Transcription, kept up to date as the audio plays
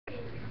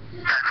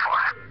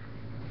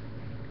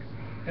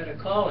to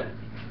call it.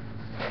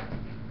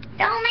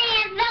 Snowman!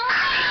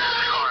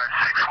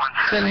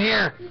 It's in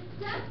here.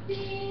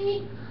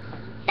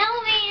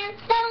 Snowman!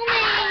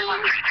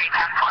 Snowman!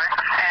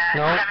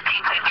 No.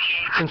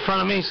 It's in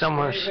front of me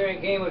somewhere. He's in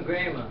a game with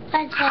Grandma.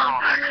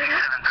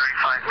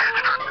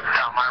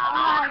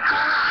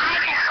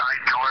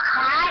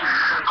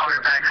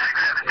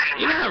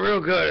 You're not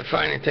real good at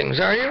finding things,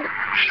 are you?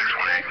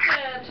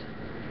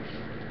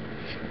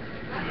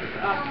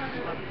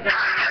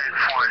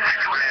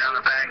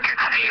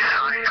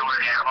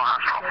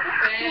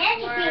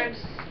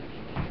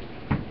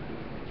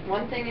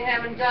 One thing you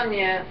haven't done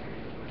yet.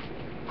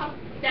 Up,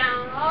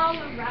 down, all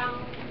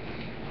around.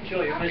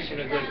 Joe, you're missing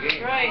a good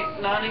game. Right,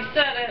 Lonnie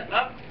said it.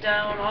 Up,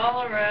 down,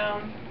 all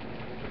around.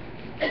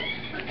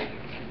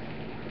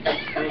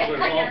 Those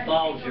were all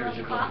fouls years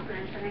ago.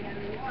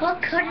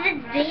 What could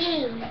it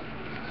be?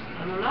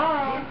 I don't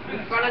know.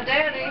 In front of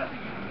Daddy.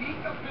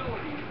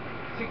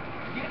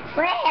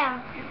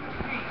 Where?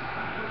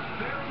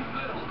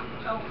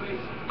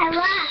 I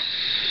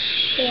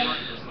lost. Yeah.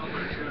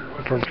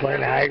 We're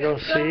playing hide and go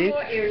seek.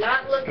 You're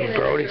not looking at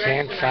Brody the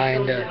can't direction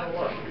find I it. told you to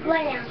look.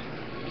 Where?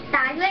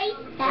 Sideways?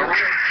 That way?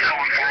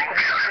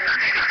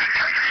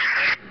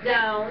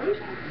 Down.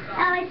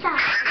 Oh, it's up.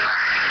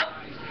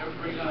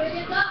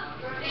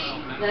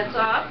 That's up. That's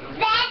up.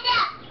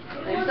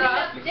 That's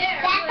up. That's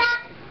up.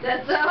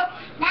 That's up.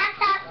 That's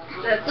up.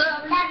 That's up.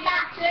 That's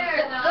up.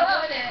 That's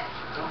up.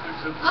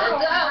 Oh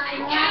my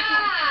God.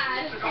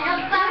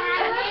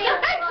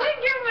 I think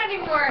you're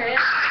winning more hits.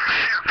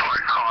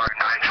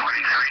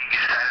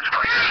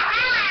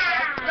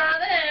 That's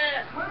not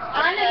it.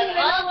 I didn't even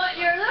know what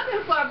you're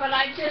looking for, but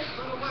I just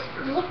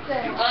looked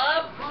at it.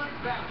 Up.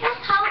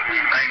 Just help me.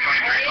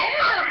 I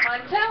am.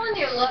 I'm telling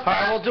you, look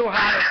Alright, up. we'll do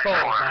hot or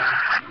cold now.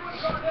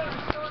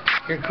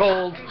 You're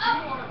cold.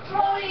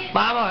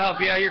 Mom will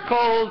help you. You're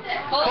cold.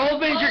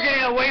 Cold means you're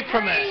getting away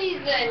from it.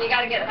 Freezing. You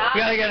gotta get hot.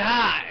 You gotta get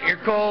hot.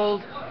 You're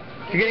cold.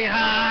 You're getting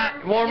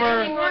hot.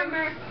 Warmer.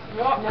 Warmer.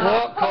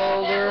 What?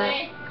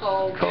 Colder.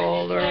 Cold.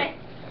 Colder.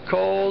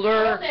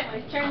 Colder.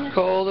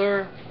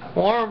 Colder.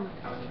 Warm.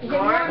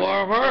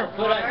 Warmer.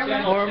 Put on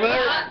channel Warmer.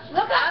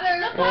 Look hotter.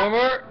 Look up.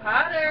 Warmer.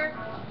 Hotter.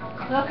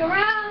 Look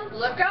around.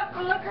 Look up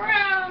and look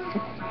around.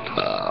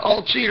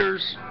 All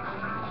cheaters.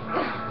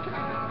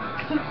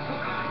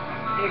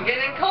 You're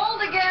getting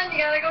cold again. You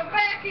gotta go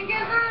back and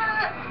get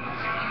hot.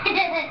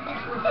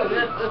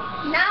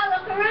 Now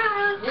look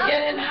around. You're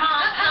getting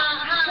hot, hot,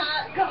 hot.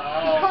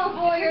 Oh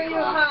boy, are you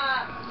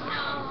hot.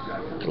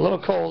 A little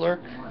colder.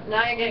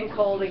 Now you're getting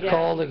cold again.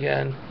 Cold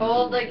again.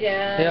 Cold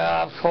again.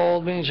 Yeah,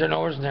 cold means you're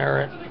nowhere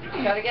near it.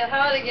 Gotta get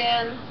hot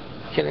again.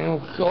 Getting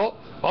oh.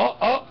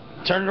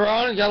 Turned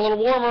around and got a little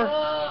warmer.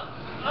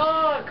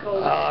 Cold.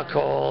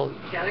 Cold.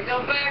 Gotta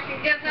go back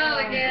and get hot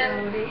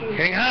again.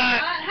 Getting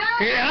hot. Hot.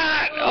 Getting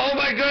hot. Oh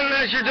my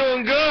goodness, you're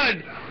doing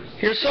good.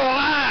 You're so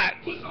hot.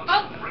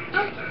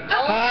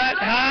 Hot,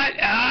 hot,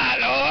 hot.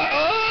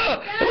 Oh.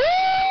 Woo!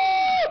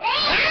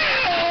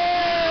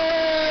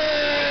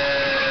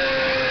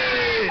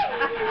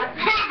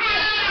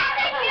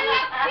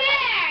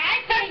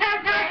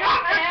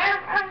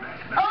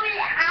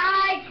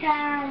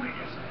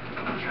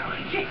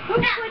 Who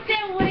put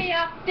that way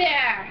up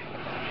there?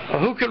 Well,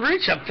 who could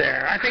reach up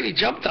there? I think he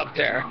jumped up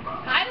there.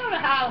 I don't know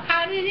how.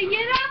 How did he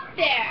get up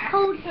there?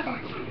 Hold on.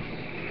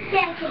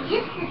 Yeah, so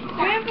this is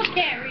Grandpa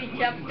can't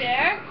reach up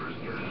there.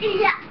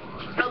 Yeah.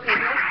 Okay,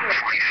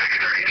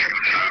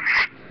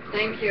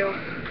 thank you.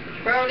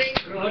 Brody?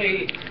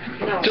 Brody.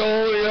 No.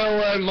 Don't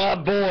yell at my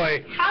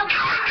boy. How?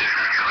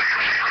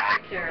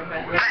 Take care of it.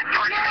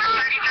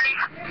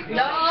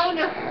 No.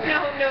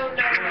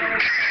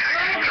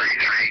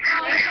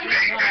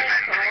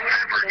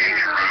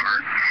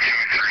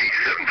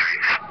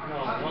 No,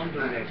 one do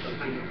next. I'll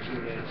give you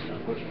 2 days.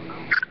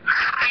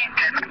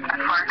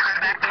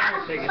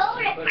 Take it.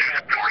 Put it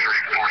up.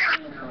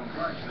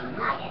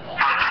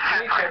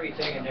 Place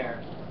everything in there.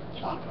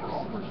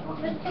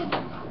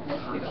 This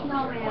is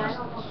snowman. I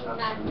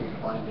don't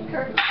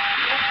know.